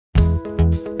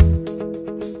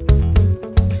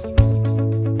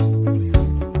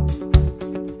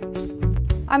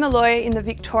I'm a lawyer in the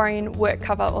Victorian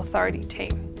WorkCover Authority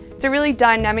team. It's a really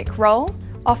dynamic role.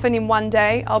 Often in one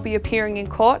day I'll be appearing in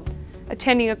court,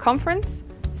 attending a conference,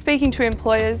 speaking to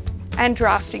employers and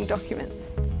drafting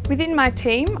documents. Within my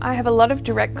team, I have a lot of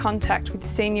direct contact with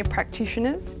senior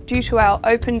practitioners due to our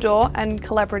open door and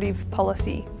collaborative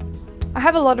policy. I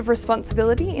have a lot of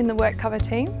responsibility in the WorkCover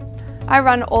team. I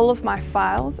run all of my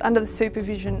files under the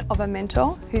supervision of a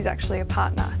mentor who's actually a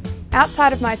partner.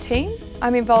 Outside of my team,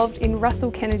 I'm involved in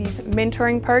Russell Kennedy's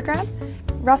mentoring program.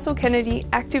 Russell Kennedy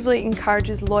actively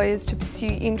encourages lawyers to pursue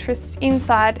interests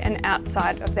inside and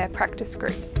outside of their practice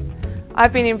groups.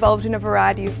 I've been involved in a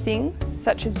variety of things,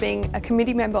 such as being a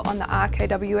committee member on the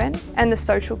RKWN and the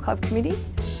Social Club Committee.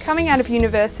 Coming out of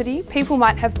university, people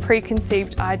might have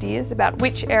preconceived ideas about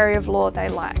which area of law they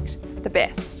liked the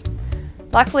best.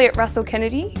 Luckily at Russell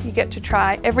Kennedy, you get to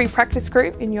try every practice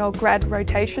group in your grad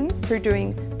rotations through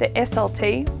doing the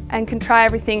SLT and can try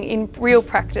everything in real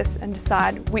practice and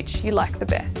decide which you like the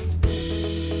best.